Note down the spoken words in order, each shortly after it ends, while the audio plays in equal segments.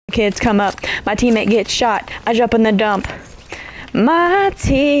kids come up. My teammate gets shot. I jump in the dump. My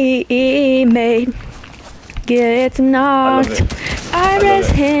teammate gets knocked. I res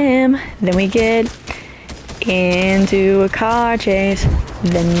him. Then we get into a car chase.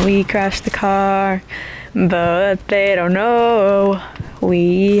 Then we crash the car. But they don't know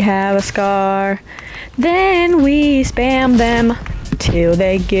we have a scar. Then we spam them till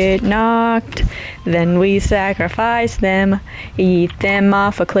they get knocked. Then we sacrifice them, eat them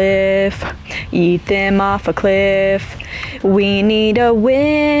off a cliff, eat them off a cliff. We need a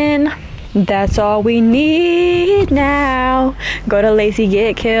win, that's all we need now. Go to Lacey,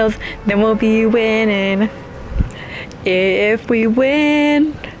 get kills, then we'll be winning. If we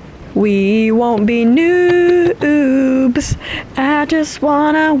win, we won't be noobs. I just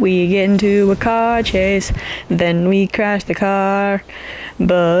wanna, we get into a car chase, then we crash the car.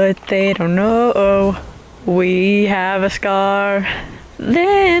 But they don't know we have a scar.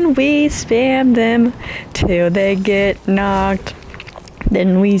 Then we spam them till they get knocked.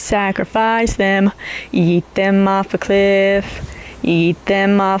 Then we sacrifice them, eat them off a cliff, eat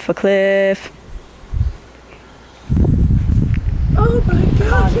them off a cliff. Oh my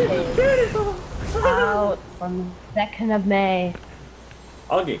gosh, it's beautiful! Out on the 2nd of May.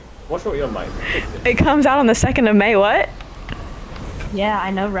 Augie, what's wrong with your mic? It comes out on the 2nd of May, what? Yeah,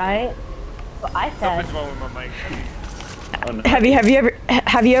 I know, right? What I said. Something's wrong with my mic. Oh, no.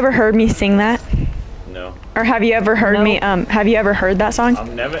 Have you ever heard me sing that? No. Or have you ever heard me have you ever heard that song?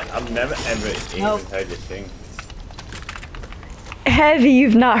 I've never ever even heard you sing. Have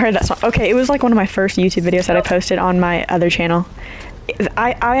you've not heard that song? Okay, it was like one of my first YouTube videos that I posted on my other channel.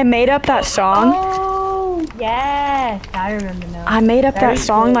 I made up that song. Oh, yes, I remember now. I made up Very that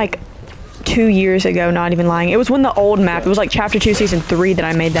song cool. like 2 years ago, not even lying. It was when the old map, it was like chapter 2 season 3 that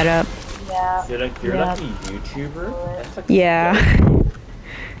I made that up. Yeah. You're like a YouTuber? That's like Yeah.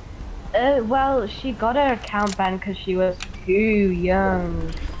 Well, she got her account banned because she was too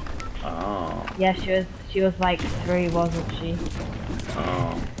young. Oh. Yeah, she was like 3, wasn't she?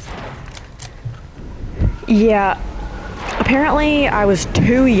 Oh. Yeah. Apparently I was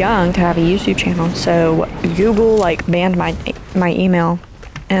too young to have a YouTube channel, so Google like banned my email,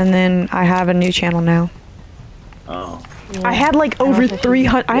 and then I have a new channel now. Oh. Yeah. I had like over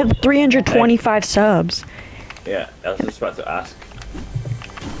 300, I had 325 subs, Yeah, I was just about to ask.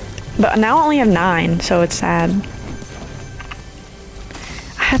 but now I only have 9, so it's sad.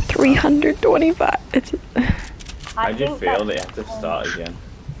 I had 325. It's, I just think feel that- that you have to start again.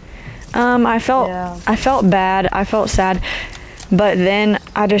 I felt bad, I felt sad, but then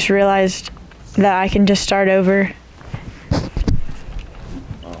I just realized that I can just start over.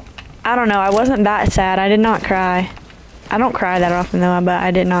 Oh. I don't know, I wasn't that sad, I did not cry. I don't cry that often though, but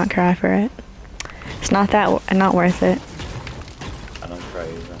I did not cry for it. It's not worth it. I don't cry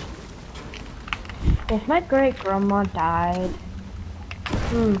either. If my great grandma died,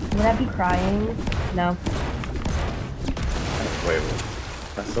 would I be crying? No. Wait,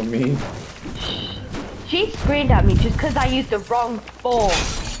 that's so mean. She screamed at me just because I used the wrong fork.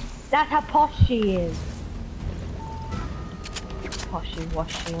 That's how posh she is. Poshy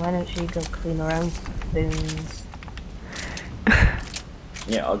washy, why don't you go clean her own spoons?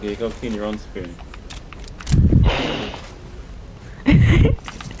 Yeah, I'll go clean your own spoon.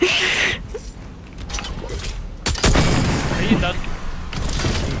 Are you done?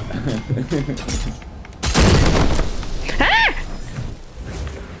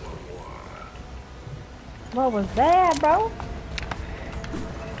 What was that, bro?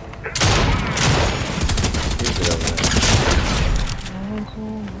 Keep it over there.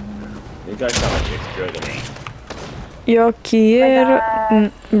 You guys sound like extra to me. Yo quiero...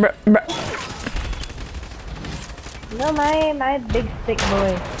 No, my big stick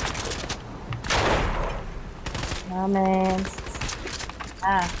boy. Oh man.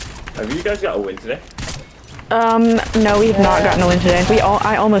 Have you guys got a win today? No, we've not gotten a win today.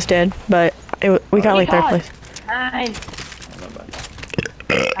 I almost did, but we got like 3rd place. Nine. Oh, not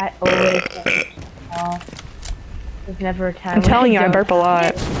bad. I always get it. There's never a time. I'm telling you, I burp a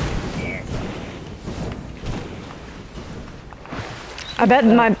lot. I bet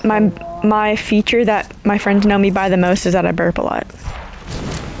my feature that my friends know me by the most is that I burp a lot.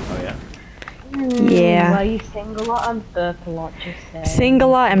 Oh yeah. Yeah. Well, you sing a lot and burp a lot, just say. Sing a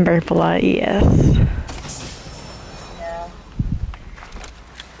lot and burp a lot, yes. Yeah.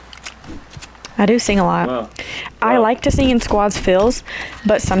 I do sing a lot. Well, I like to sing in squads fills,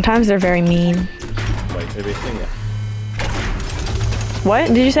 but sometimes they're very mean. wait, should we sing it? What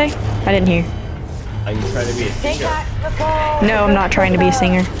did you say? I didn't hear. Are you trying to be a Take singer? back the ball. No, I'm not trying to be a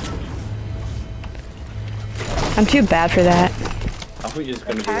singer. I'm too bad for that. I thought you're just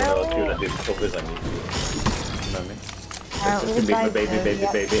gonna be one of those people that do covers on YouTube. You know what I mean? It's just gonna be my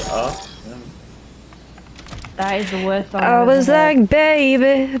baby. Oh. Yeah. That is the worst song. I I've was ever heard.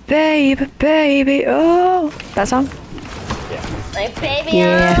 like, baby, oh. That song? Yeah. Like, baby,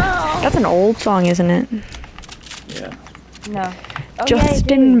 Yeah. oh. That's an old song, isn't it? Yeah. No. Oh,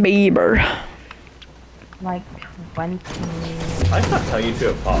 Justin yeah, Bieber. like 20. I can't tell you two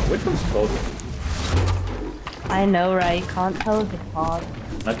apart. Which one's called? I know, right? Can't tell us apart.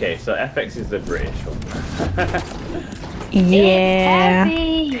 Okay, so FX is the British one. Yeah.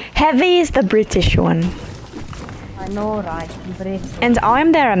 Heavy. Heavy is the British one. I know, right? But it's And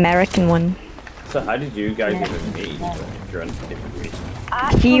I'm their American one. So how did you guys Yeah. even meet each other if you're on different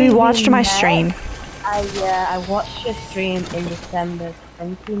regions? He watched my met. stream. I watched your stream in December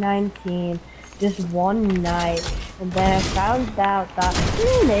 2019, just one night, and then I found out that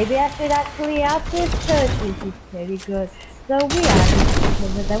maybe I should actually add this person. He's pretty good. So we added each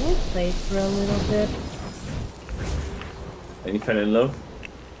other, then we played for a little bit. And you fell in love?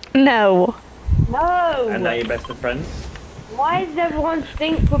 No. No! And now you're best of friends? Why does everyone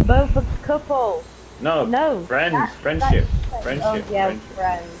think we're both a couple? No. No. Friends. That's- Friendship. Oh Friendship. yeah, Friendship.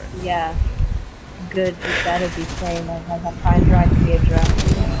 friends. Yeah. Good. You better be saying that. I find your IP address.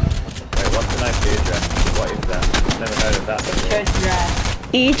 Wait, what's an IP address? What is that? Never heard of that It's before. your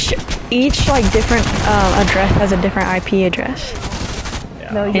address. Each like different address has a different IP address.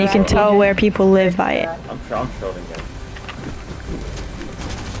 Yeah. No, And you your can IP tell address where is people live by it. I'm trolling guys.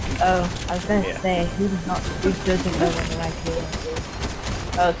 Oh, I was gonna Yeah. say, who doesn't know what an IP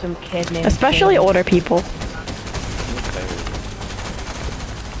is? Oh, some kid named Especially James. older people.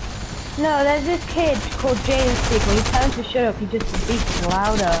 No, there's this kid called James Speak. When you tell him to shut up, he just speaks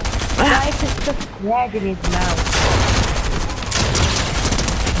louder. Why is this stuff red in his mouth?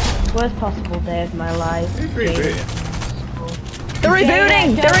 Worst possible day of my life. Who's rebooting? They're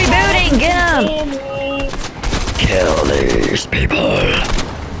rebooting! They're rebooting! Get them! Jimmy! Kill these people.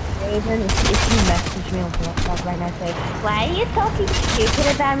 Raven, if you message me on WhatsApp right now, say, why are you talking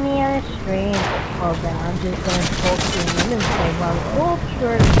stupid about me on the stream? Well, then I'm just gonna talk to him and say, well, it's all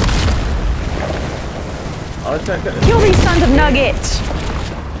true. Oh, it's like Kill these sons of nuggets!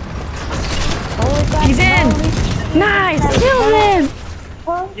 He's in! Nice! Kill him!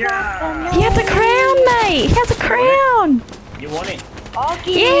 Yeah! He has a crown, mate! He has a crown! You want it?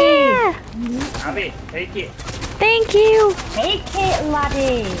 Okay. Yeah! Have it. Take it. Thank you! Take it,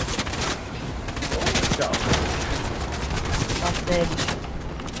 laddie. Stop. Sausage.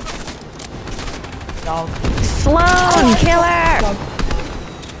 Dog. Sloan, killer!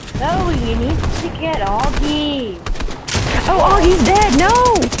 No, you need to get Augie. Oh, Augie's dead! No!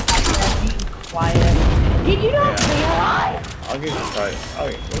 Be quiet. Did you not Yeah. realize? I'll give you a try.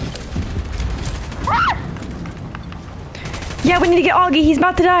 Okay. Yeah, we need to get Augie. He's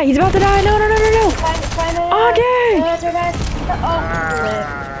about to die. He's about to die. No, no, no, no, no. Augie!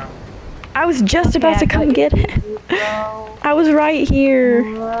 I was just about to come get him. I was right here.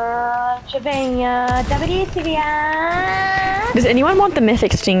 Does anyone want the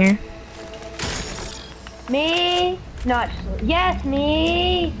mythic stinger? Me? No, actually. Yes,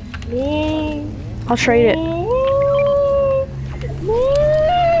 me. Me. I'll trade it. Me.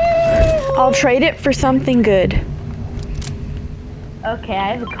 I'll trade it for something good. Okay,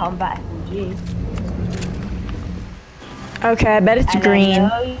 I have a combat SMG. Okay, I bet it's And green. I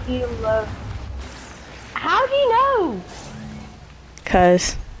know you love... How do you know?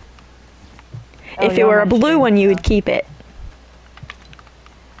 Cause Oh, if it you're were a my blue stream, one, you so- would keep it.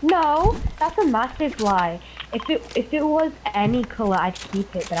 No, that's a massive lie. If it was any color, I'd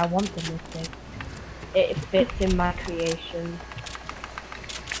keep it, but I want the mystic. It fits in my creation.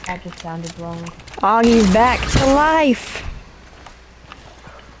 That just sounded wrong. Augie's back to life.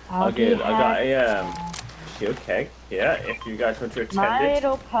 Okay, I got a shield keg. Yeah, if you guys want to My attend it.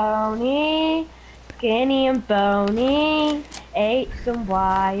 little pony, skinny and bony, ate some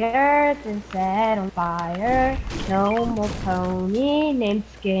wires and set on fire. No more pony named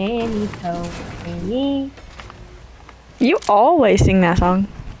Skinny Tony. You always sing that song.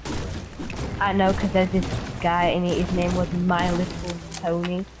 I know, cause there's this guy and his name was My Little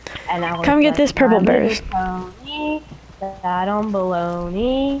Pony, and I was Come get like, this purple My burst. little pony, sat on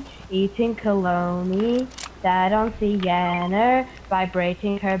baloney, eating cologne, sat on sienna,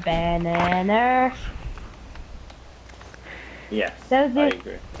 vibrating her banana. Yes, There I was this,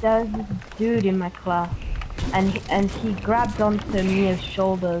 agree. there was this dude in my class, and he grabbed onto Mia's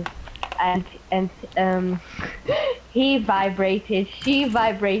shoulders, and he vibrated, she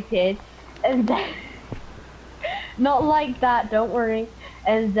vibrated, and then, not like that, don't worry.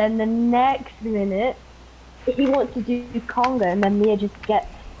 And then the next minute, he wants to do conga, and then Mia just gets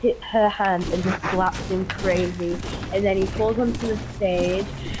her hand and just slaps him crazy, and then he falls onto the stage,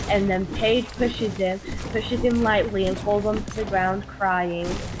 and then Paige pushes him lightly, and falls onto the ground crying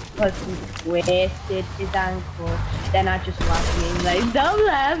because he twisted his ankle. Then I just laugh at him like, stop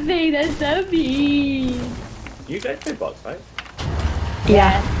laughing, that's so mean. You guys play box fights?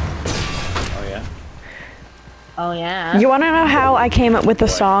 Yeah. Oh yeah. Oh yeah. You want to know how I came up with the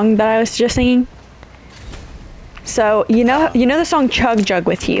song that I was just singing? So, you know the song Chug Jug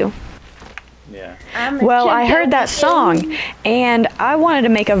with You? Yeah. Well, I heard that song, and I wanted to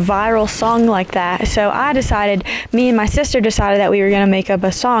make a viral song like that, so me and my sister decided that we were going to make up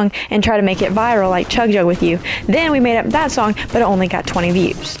a song and try to make it viral, like Chug Jug with You. Then we made up that song, but it only got 20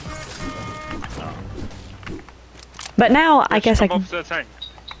 views. But now, I guess I can...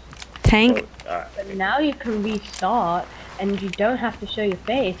 Tank? But now you can restart, and you don't have to show your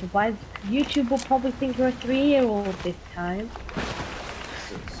face, otherwise YouTube will probably think you're a 3-year-old this time.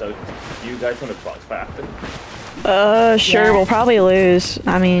 So, you guys want to box fight after? Sure, Yeah. we'll probably lose.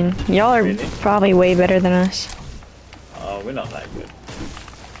 I mean, y'all are Really? probably way better than us. Oh, we're not that good.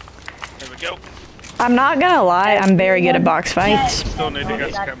 Here we go. I'm not gonna lie, I'm very good at box fights. Still need to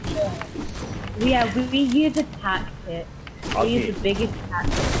get scammed. Yeah, we use a tactic. I'll We use keep- the biggest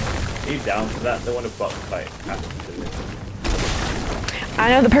tactic. Are you down for that? They want to box fight after this. I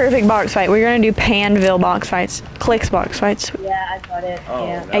know the perfect box fight. We're gonna do Panville box fights. Clicks box fights. Yeah, I got it. Oh,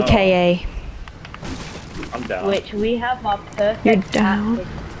 Yeah. no. AKA. I'm down. Which we have our You're perfect down. tactic,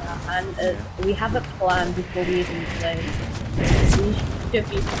 and we have a plan before we even play. We should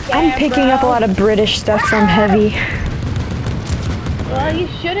be I'm scared, picking up a bro. lot of British stuff from Heavy. Well, you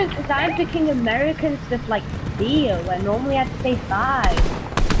shouldn't, because I'm picking American stuff like Theo, where normally I'd say 5.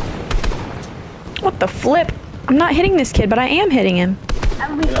 What the flip? I'm not hitting this kid, but I am hitting him.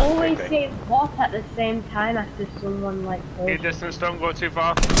 And we Yeah, always okay. say what at the same time after someone like Keep goes. distance, don't go too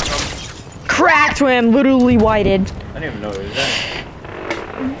far. Cracked him, literally whited. I didn't even know it was there.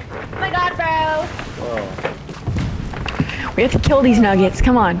 Oh my god, bro! Whoa. We have to kill these nuggets,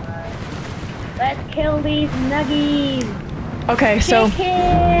 come on. Let's kill these nuggies! Okay, so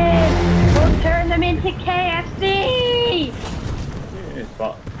Chicken! We'll turn them into KFC! It's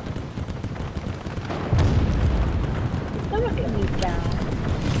bot. Don't look at me down.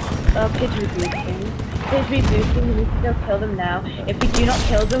 Oh, kid's rebooting. Kid's rebooting, we need to still kill them now. If we do not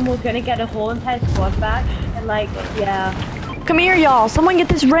kill them, we're gonna get a whole entire squad back. And like, yeah. come here, y'all. Someone get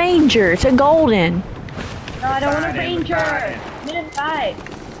this ranger. It's a golden. No, I don't want a Fine, ranger! fine. Minute 5.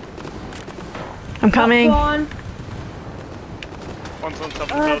 I'm coming. One. One's on top of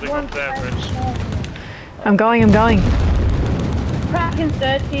the building up there, Bridge. I'm going. Cracking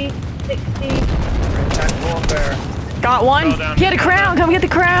 30, 60. Attack warfare. Got one. Go down, Get a go crown. down. Come get the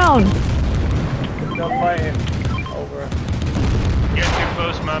crown. Don't fight him. Over. Get too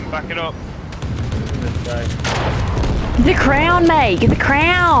close, man. Back it up. This guy. Get the crown, mate. Get the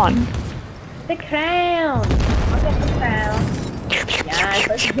crown. The crown! I'll get the crown. Yes,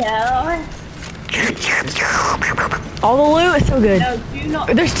 let's go. All the loot is so good. No, do not.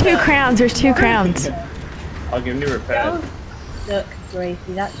 There's 2 crowns. There's 2 crowns. I'll give you repair. Don't suck, Gracie.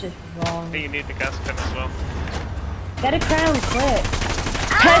 That's just I wrong. think you need the gas pin as well. Get a crown quick.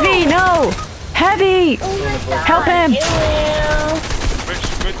 Heavy, no. Heavy. Oh my god. Help him. It will. Bridge,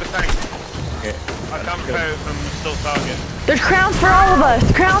 move the tank. Okay. I let's can't go. out and still target. There's crowns for all of us.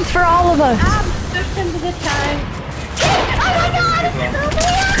 Crowns for all of us. I'm stuck into the tank. Oh my god!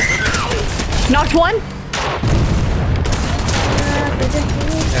 Knocked 1.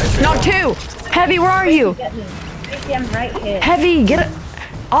 Knocked 2. Heavy, where are you? Get me. Gracie, I'm right here. Heavy, get it.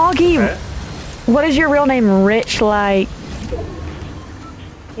 Augie, Okay. what is your real name? Rich, like.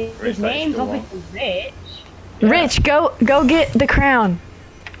 His Rich, name's that's the obviously Rich. Rich, go get the crown.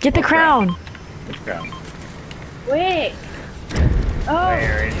 Get the What crown. Which crown? Quick. Oh.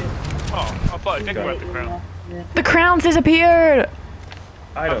 There it is. Oh, I thought I did grab the crown. The crown's disappeared.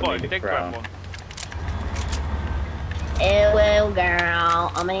 I I don't thought I need the did grab crown. one. Hello,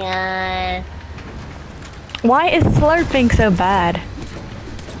 girl. Oh my god. Why is slurping so bad?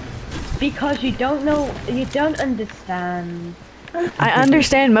 Because you don't know, you don't understand. I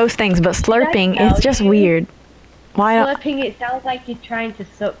understand most things, but slurping is just weird. Why don't... Slurping, it sounds like you're trying to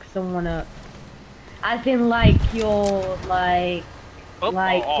suck someone up. As in, like, you're like, you're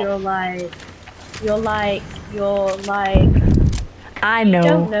like, I you don't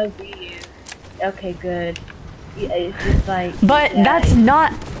know. know, do you? Okay, good. Yeah, it's just like. But yeah, that's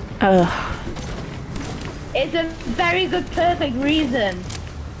not... It's a very good, perfect reason.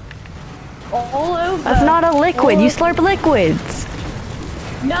 All over. That's not a liquid. All You over. slurp liquids.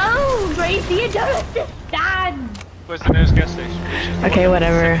 No, Gracie, you don't understand. Dan! Where's the nearest gas station? Which is the Okay, one-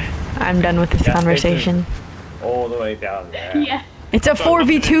 whatever. I'm done with this Yeah, conversation. All the way down there. Yeah. It's a Sorry,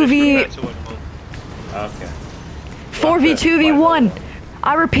 4v2v... compared to one more. Okay. 4v2v1.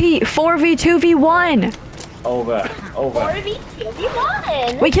 I repeat, 4v2v1. Over.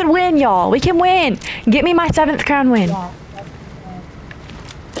 One. We can win, y'all. We can win. Get me my 7th crown win. Yeah.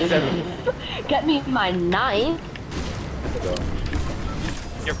 7. Get me my 9th.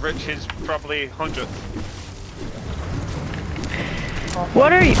 Yeah, Rich is probably 100th.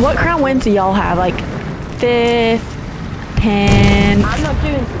 What crown wins do y'all have? Like 5th, 10th. I'm not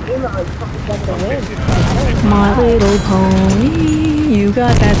doing emo, it's probably going to win. My Little Pony, you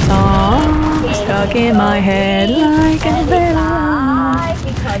got that song stuck in my head like a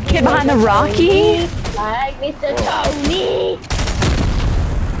little. Kid behind the Rocky? Like Mr. Tony!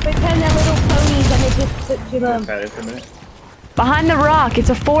 Pretend they're little ponies and they just put you them. Okay, for a minute. Behind the rock, it's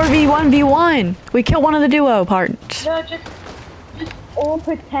a 4v1v1. We kill one of the duo parts. No, just all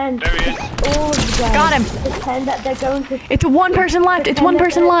pretend. There he is. All of them. Got him. Pretend that they're going to... It's one person left. It's one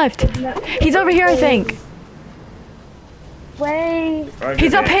person left. He's over here, I think. Wait. Right,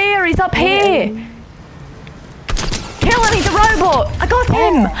 He's up here. He's up here. Kill him. He's a robot. I got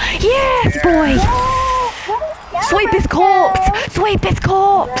him. Yes, boy. Sweep his corpse. Sweep his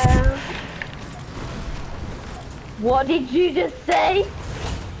corpse. What did you just say?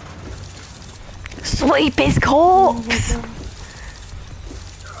 Sweep his corpse.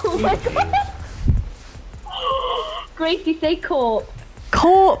 Oh my god. Gracie, say corpse.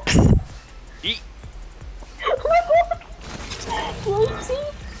 Corpse. Eat. Oh my god. Gracie.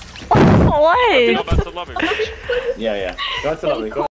 What? Go back to the lobby, Rich. Yeah. Go to the lobby. Go